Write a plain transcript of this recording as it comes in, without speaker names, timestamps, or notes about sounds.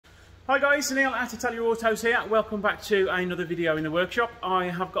Hi guys, Neil at Italia Autos here. Welcome back to another video in the workshop. I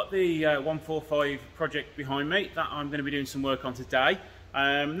have got the 145 project behind me that I'm going to be doing some work on today.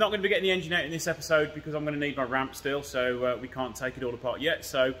 I'm not going to be getting the engine out in this episode because I'm going to need my ramp still, so we can't take it all apart yet.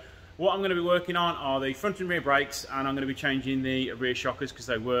 So what I'm going to be working on are the front and rear brakes, and I'm going to be changing the rear shockers because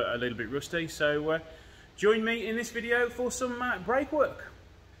they were a little bit rusty. So join me in this video for some brake work.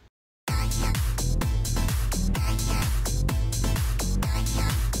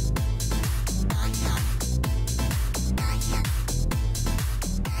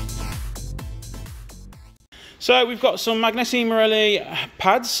 So we've got some Magneti Marelli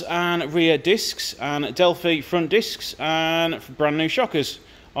pads and rear discs and Delphi front discs and brand new shockers.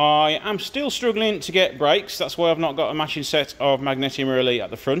 I am still struggling to get brakes, that's why I've not got a matching set of Magneti Marelli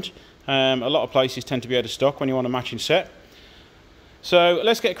at the front. A lot of places tend to be out of stock when you want a matching set. So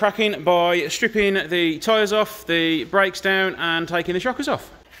let's get cracking by stripping the tyres off, the brakes down and taking the shockers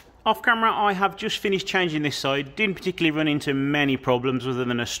off. Off camera I have just finished changing this side, didn't particularly run into many problems other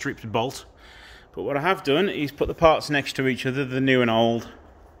than a stripped bolt. But what I have done is put the parts next to each other, the new and old.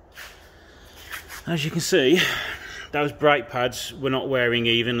 As you can see, those brake pads were not wearing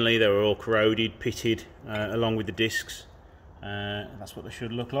evenly, they were all corroded, pitted, along with the discs. That's what they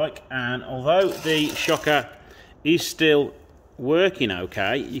should look like. And although the shocker is still working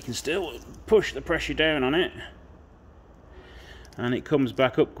okay, you can still push the pressure down on it. And it comes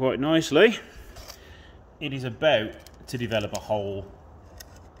back up quite nicely. It is about to develop a hole.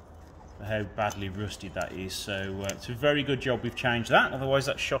 How badly rusted that is, so it's a very good job we've changed that, otherwise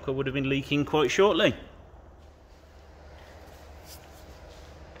that shocker would have been leaking quite shortly.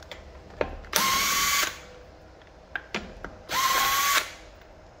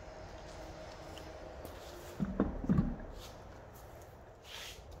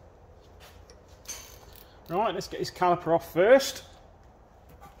 Right, let's get his caliper off first.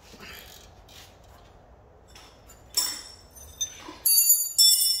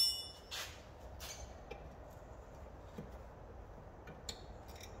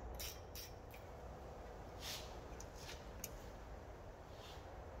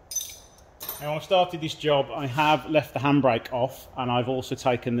 Now, when I started this job, I have left the handbrake off, and I've also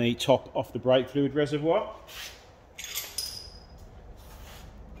taken the top off the brake fluid reservoir,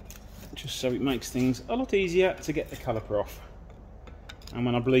 just so it makes things a lot easier to get the caliper off. And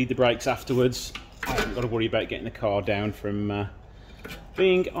when I bleed the brakes afterwards, I haven't got to worry about getting the car down from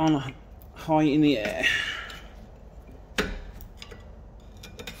being on high in the air.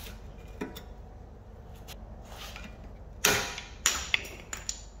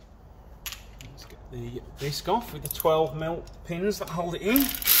 The disc off with the 12mm pins that hold it in.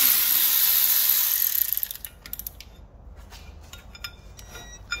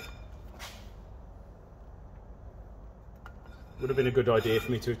 Would have been a good idea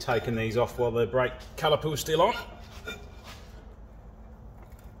for me to have taken these off while the brake caliper was still on.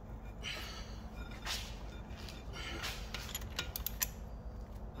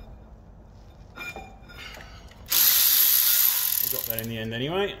 We got that in the end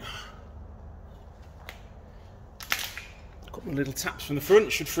anyway. Couple of little taps from the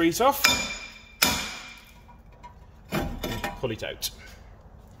front should free it off. And pull it out.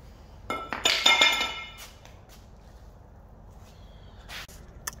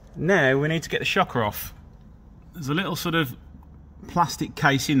 Now we need to get the shocker off. There's a little sort of plastic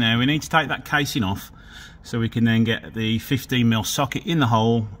casing there. We need to take that casing off so we can then get the 15mm socket in the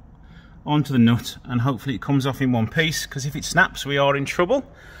hole onto the nut, and hopefully it comes off in one piece, because if it snaps we are in trouble.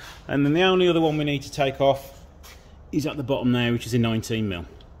 And then the only other one we need to take off is at the bottom there, which is a 19mm.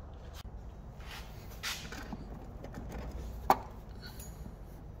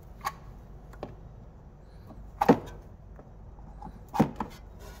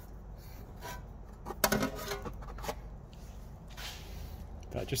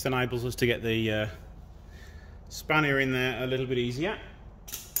 That just enables us to get the spanner in there a little bit easier.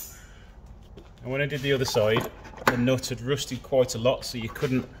 And when I did the other side, the nut had rusted quite a lot, so you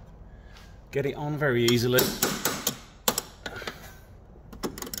couldn't get it on very easily.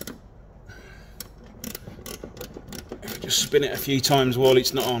 Just spin it a few times while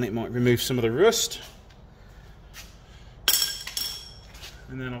it's not on, it might remove some of the rust.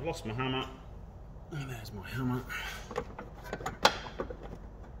 And then I've lost my hammer. And there's my hammer.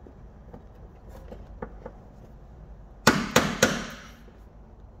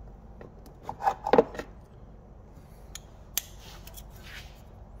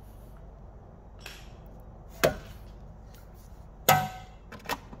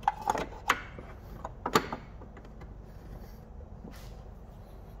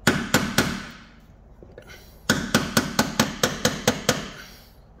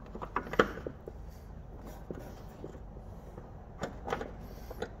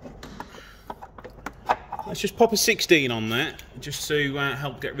 Let's just pop a 16 on there, just to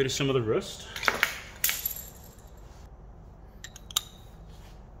help get rid of some of the rust.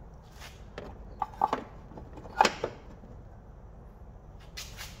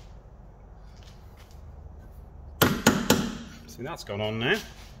 See, that's gone on now.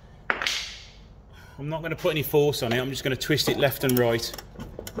 I'm not going to put any force on it, I'm just going to twist it left and right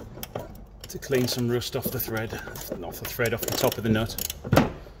to clean some rust off the thread, off the top of the nut.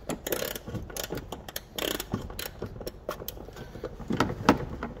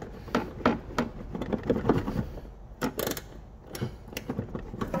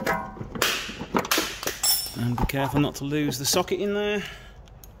 And be careful not to lose the socket in there.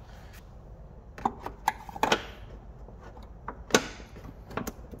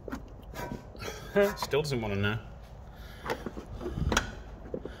 Still doesn't want to know.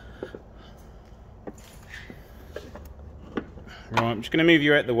 Right, I'm just going to move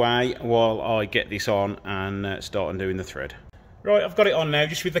you out the way while I get this on and start undoing the thread. Right, I've got it on now.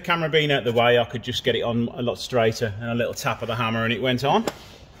 Just with the camera being out the way, I could just get it on a lot straighter, and a little tap of the hammer and it went on.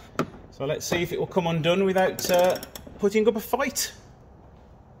 So let's see if it will come undone without putting up a fight.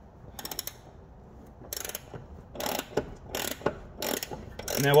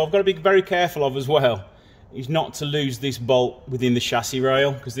 Now what I've got to be very careful of as well is not to lose this bolt within the chassis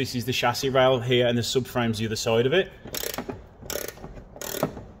rail, because this is the chassis rail here and the subframe's the other side of it.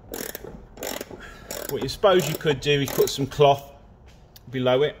 What you suppose you could do is put some cloth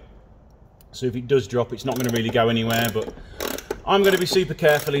below it, so if it does drop it's not going to really go anywhere, but I'm going to be super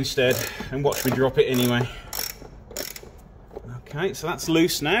careful instead and watch me drop it anyway. Okay, so that's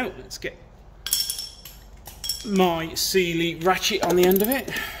loose now. Let's get my Sealy ratchet on the end of it.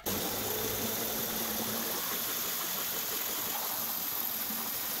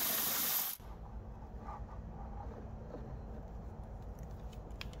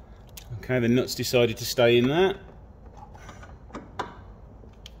 Okay, the nuts decided to stay in there.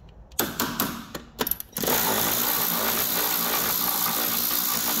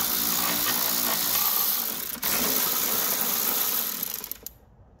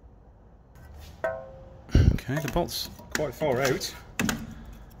 Okay, the bolt's quite far out.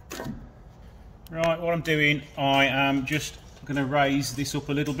 Right, what I'm doing, I am just going to raise this up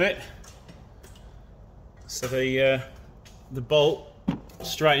a little bit so the bolt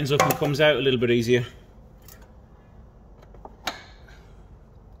straightens up and comes out a little bit easier.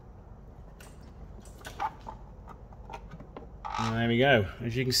 And there we go.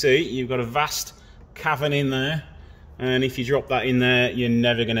 As you can see, you've got a vast cavern in there, and if you drop that in there, you're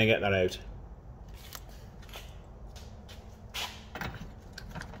never going to get that out.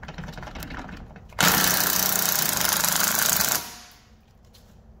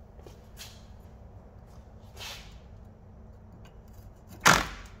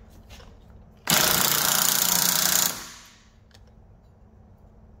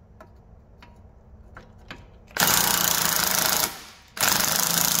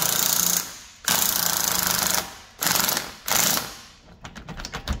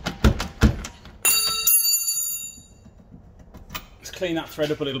 Clean that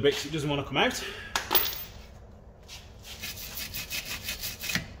thread up a little bit so it doesn't want to come out.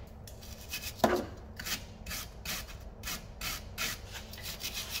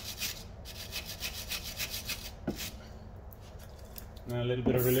 Now a little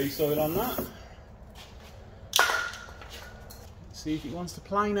bit of release oil on that. Let's see if it wants to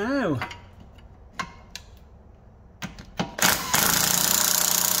play now.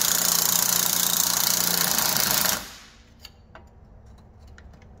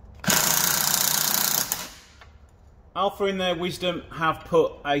 Alfa in their wisdom have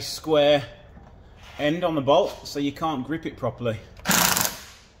put a square end on the bolt so you can't grip it properly.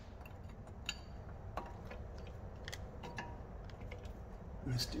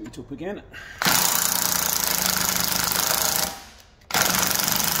 Let's do it up again.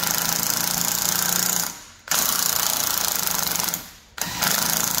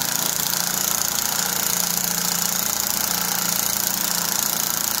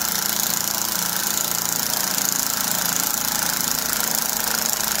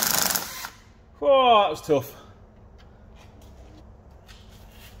 Oh, that was tough.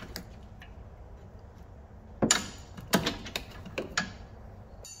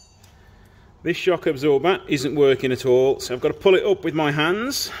 This shock absorber isn't working at all, so I've got to pull it up with my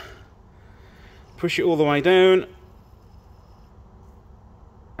hands, push it all the way down,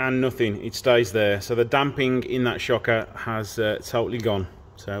 and nothing, it stays there. So the damping in that shocker has totally gone.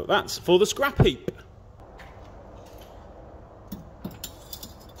 So that's for the scrap heap.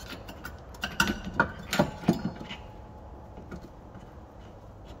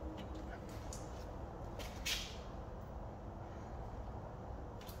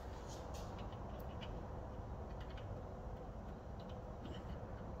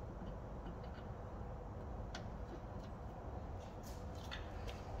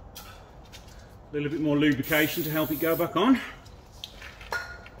 A little bit more lubrication to help it go back on.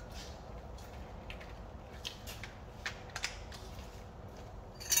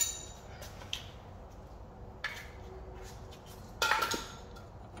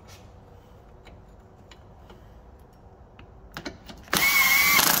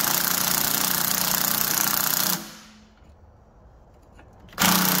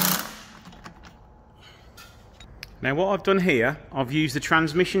 Now what I've done here, I've used the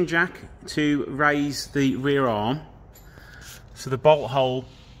transmission jack to raise the rear arm. So the bolt hole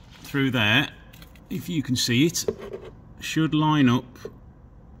through there, if you can see it, should line up.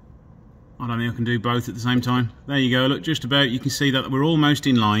 I don't think I can do both at the same time. There you go, look, just about, you can see that we're almost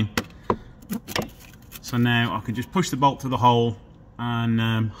in line. So now I can just push the bolt through the hole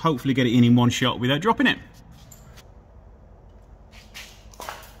and hopefully get it in one shot without dropping it.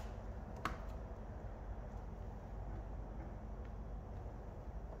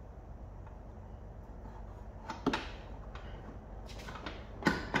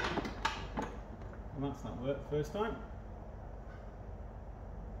 And that's not worked first time.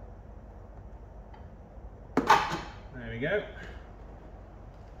 There we go.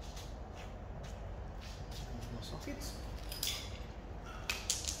 More sockets.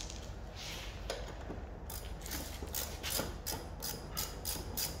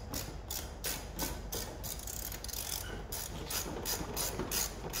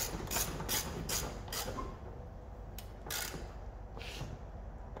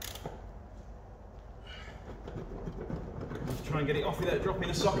 Try and get it off without dropping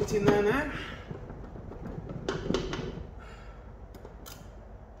a socket in there now.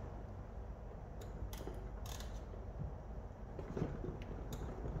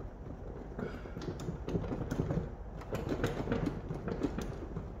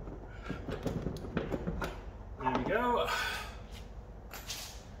 There we go.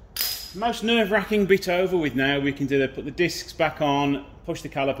 Most nerve-wracking bit over with now. We can do put the discs back on, push the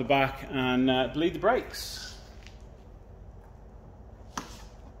caliper back and bleed the brakes.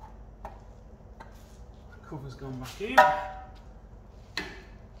 Cover's gone back in.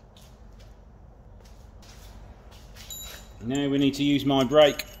 Now we need to use my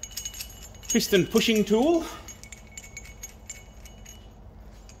brake piston pushing tool.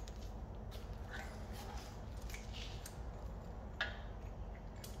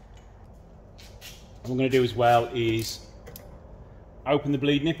 What I'm going to do as well is open the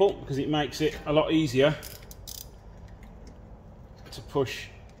bleed nipple because it makes it a lot easier to push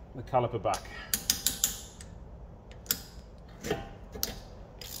the caliper back.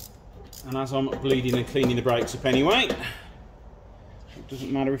 And as I'm bleeding and cleaning the brakes up anyway, it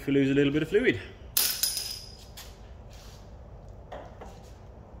doesn't matter if we lose a little bit of fluid.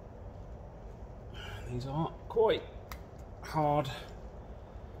 These are quite hard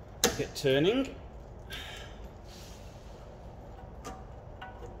to get turning.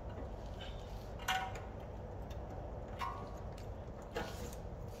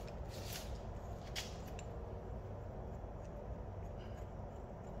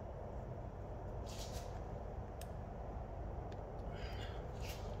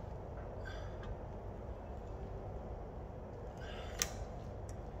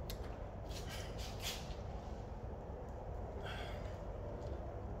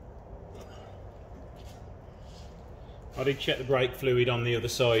 I did check the brake fluid on the other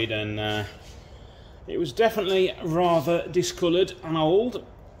side and it was definitely rather discoloured and old,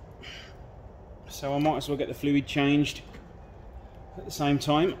 so I might as well get the fluid changed at the same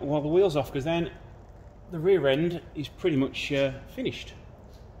time while the wheel's off, because then the rear end is pretty much finished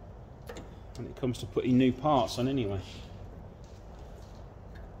when it comes to putting new parts on anyway.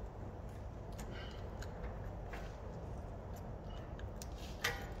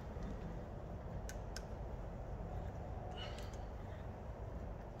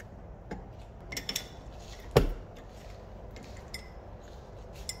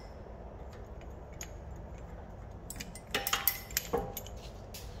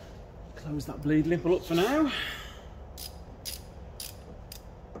 Close that bleed nipple up for now.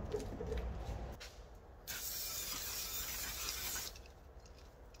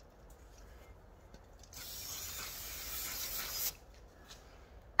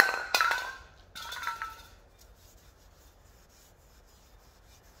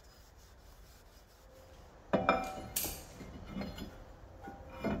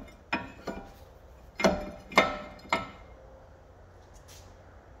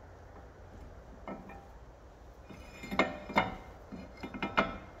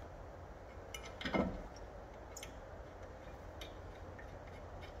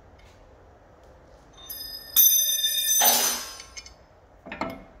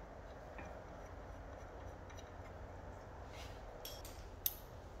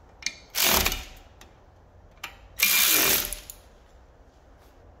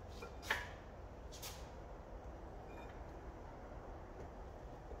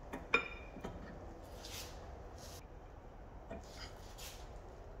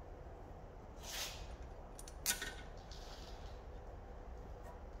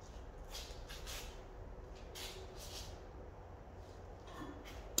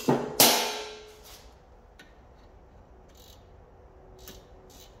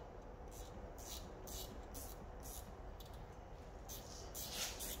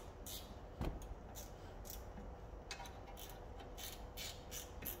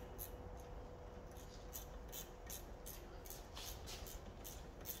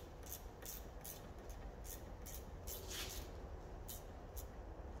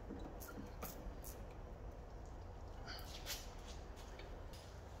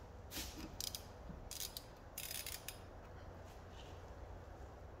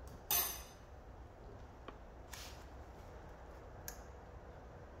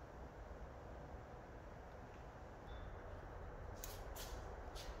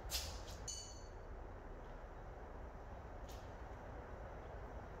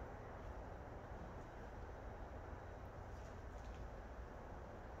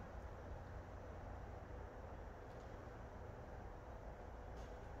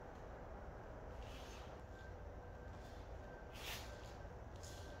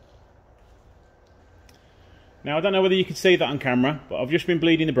 Now, I don't know whether you can see that on camera, but I've just been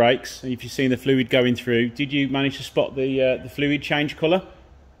bleeding the brakes, and if you've seen the fluid going through, did you manage to spot the fluid change colour?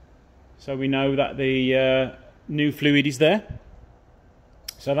 So we know that the new fluid is there.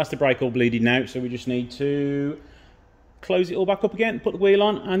 So that's the brake all bleeding now, so we just need to close it all back up again, put the wheel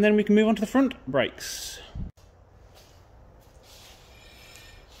on, and then we can move on to the front brakes.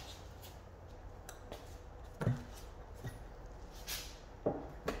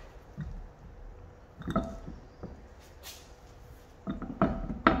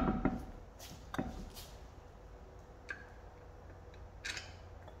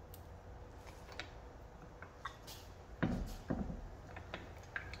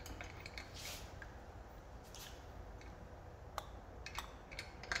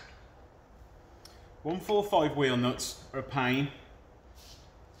 .145 wheel nuts are a pain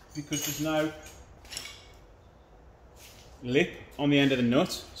because there's no lip on the end of the nut,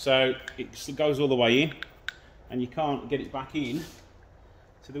 so it goes all the way in and you can't get it back in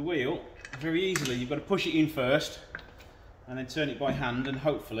to the wheel very easily. You've got to push it in first and then turn it by hand, and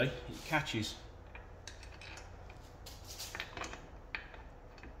hopefully it catches.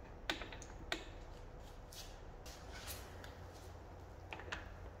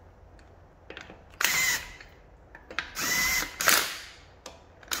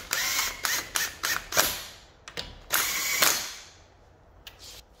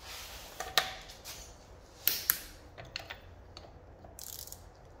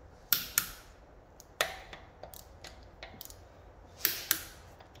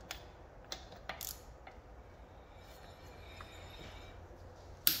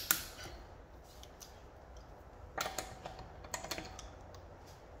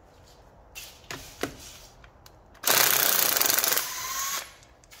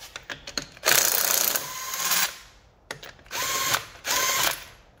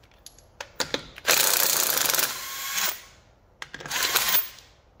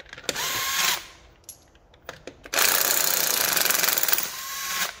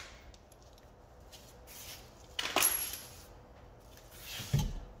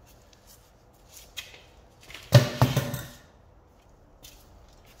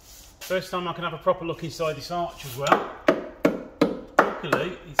 First time I can have a proper look inside this arch as well.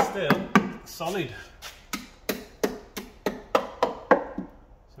 Luckily, it's still solid.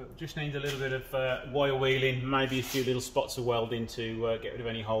 So it just needs a little bit of wire wheeling, maybe a few little spots of welding to get rid of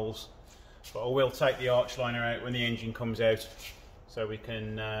any holes. But I will take the arch liner out when the engine comes out, so we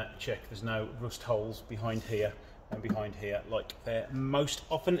can check there's no rust holes behind here and behind here, like there most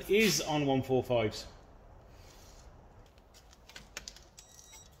often is on 145s.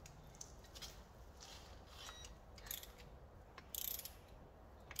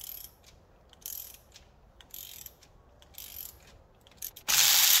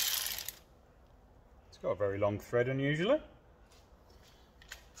 Got a very long thread unusually.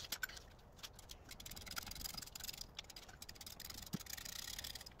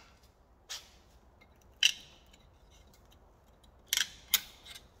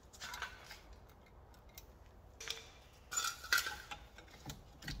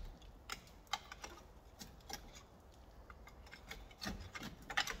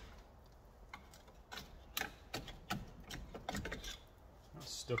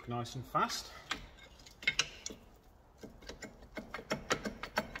 That's stuck nice and fast.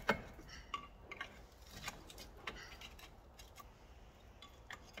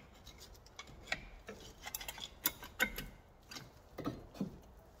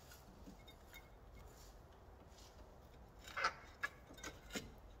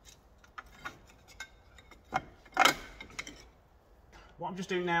 What I'm just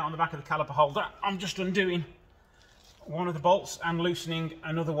doing now on the back of the caliper holder, I'm just undoing one of the bolts and loosening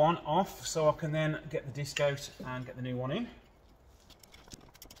another one off so I can then get the disc out and get the new one in.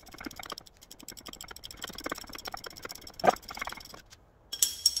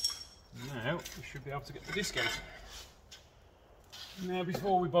 Now we should be able to get the disc out. Now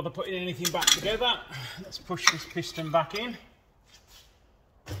before we bother putting anything back together, let's push this piston back in.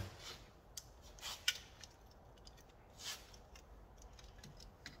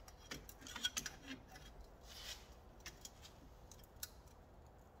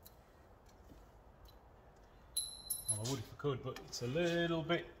 I would if I could, but it's a little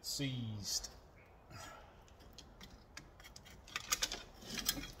bit seized.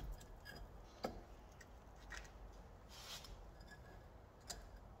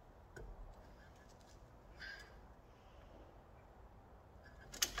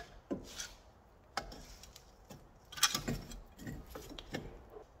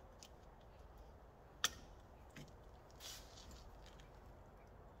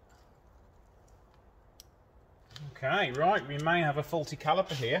 Okay, right, we may have a faulty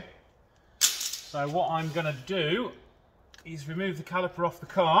caliper here. So what I'm going to do is remove the caliper off the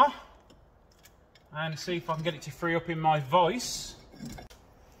car and see if I can get it to free up in my vice.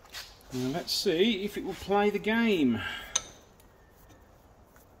 Now let's see if it will play the game.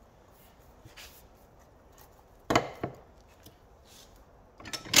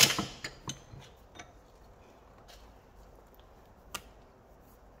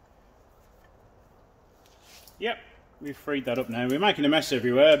 Yep, we've freed that up now. We're making a mess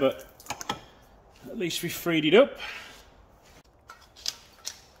everywhere, but at least we've freed it up.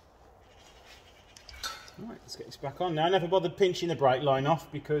 Right, let's get this back on now. I never bothered pinching the brake line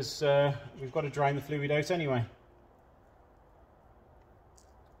off because we've got to drain the fluid out anyway.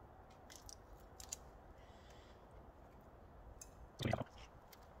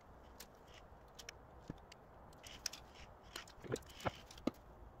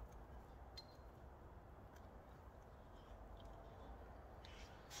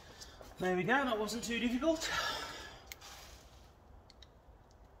 There we go, that wasn't too difficult.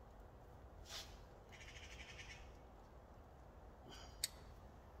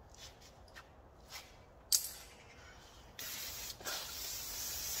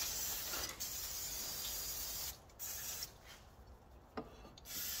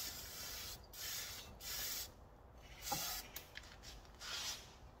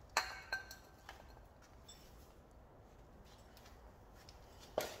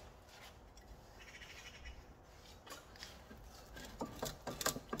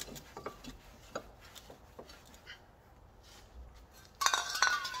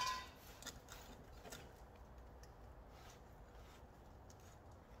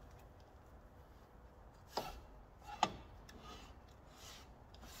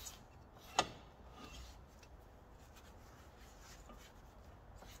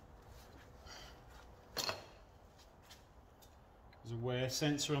 There's a wear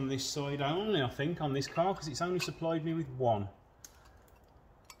sensor on this side only, I think, on this car, because it's only supplied me with one.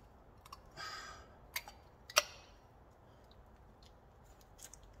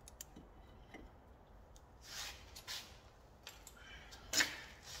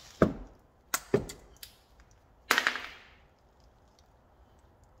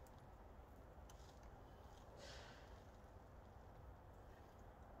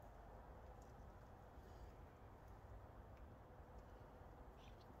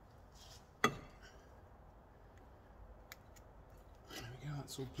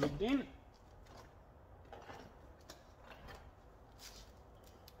 That's all plugged in.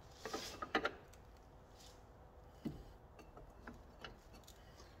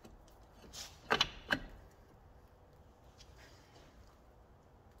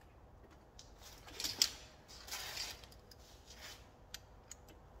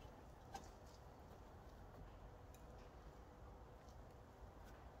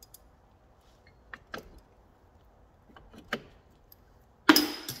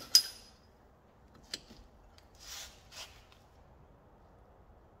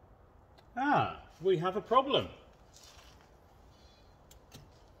 Ah, we have a problem.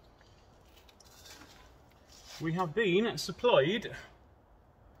 We have been supplied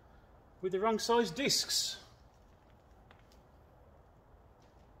with the wrong size discs.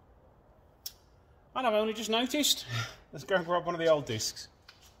 And I've only just noticed. Let's go and grab one of the old discs.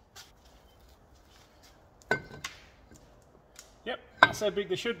 Yep, that's how big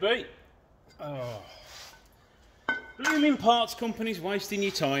they should be. Oh. Blooming parts companies wasting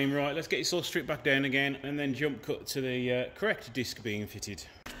your time. Right, let's get this all stripped back down again and then jump cut to the correct disc being fitted.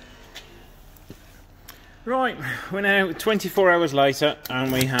 Right, we're now 24 hours later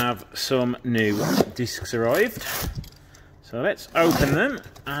and we have some new discs arrived. So let's open them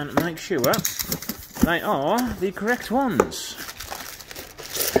and make sure they are the correct ones.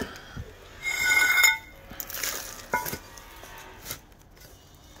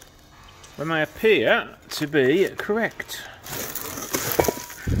 When they appear to be correct.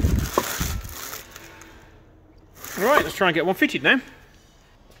 Right, let's try and get one fitted now.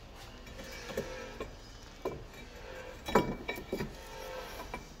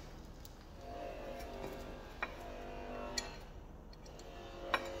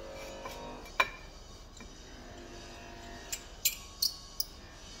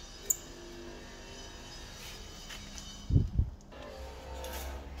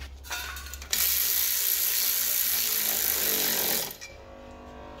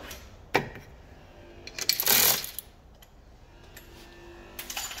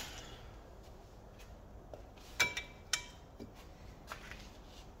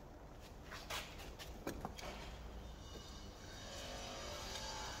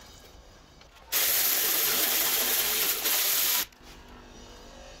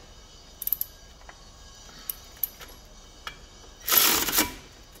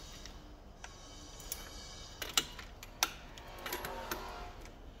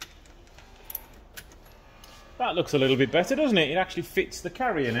 That looks a little bit better, doesn't it? It actually fits the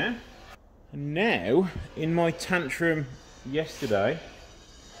carrier now. And now, in my tantrum yesterday,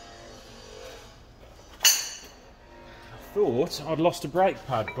 I thought I'd lost a brake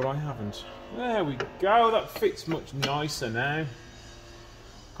pad, but I haven't. There we go, that fits much nicer now.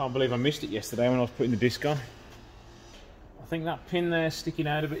 Can't believe I missed it yesterday when I was putting the disc on. I think that pin there sticking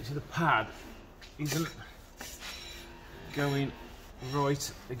out a bit to the pad isn't going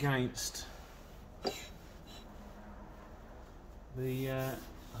right against the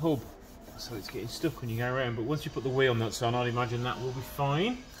hub, so it's getting stuck when you go around. But once you put the wheel nuts on, I'd imagine that will be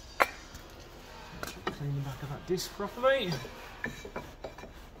fine. Clean the back of that disc properly.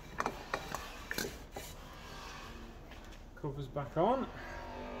 Covers back on.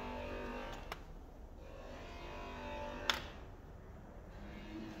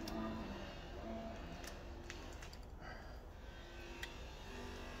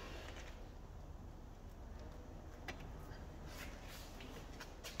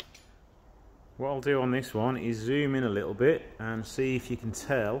 What I'll do on this one is zoom in a little bit and see if you can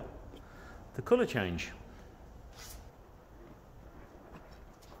tell the colour change.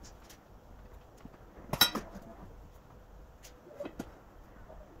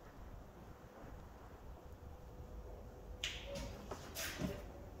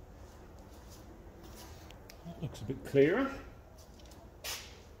 That looks a bit clearer.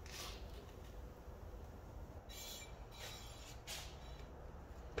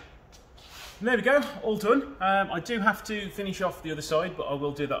 And there we go, all done. I do have to finish off the other side, but I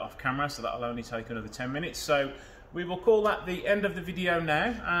will do that off camera, so that'll only take another 10 minutes. So we will call that the end of the video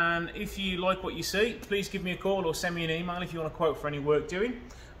now. And if you like what you see, please give me a call or send me an email if you want a quote for any work doing.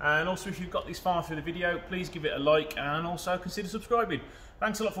 And also, if you've got this far through the video, please give it a like and also consider subscribing.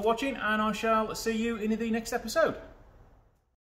 Thanks a lot for watching, and I shall see you in the next episode.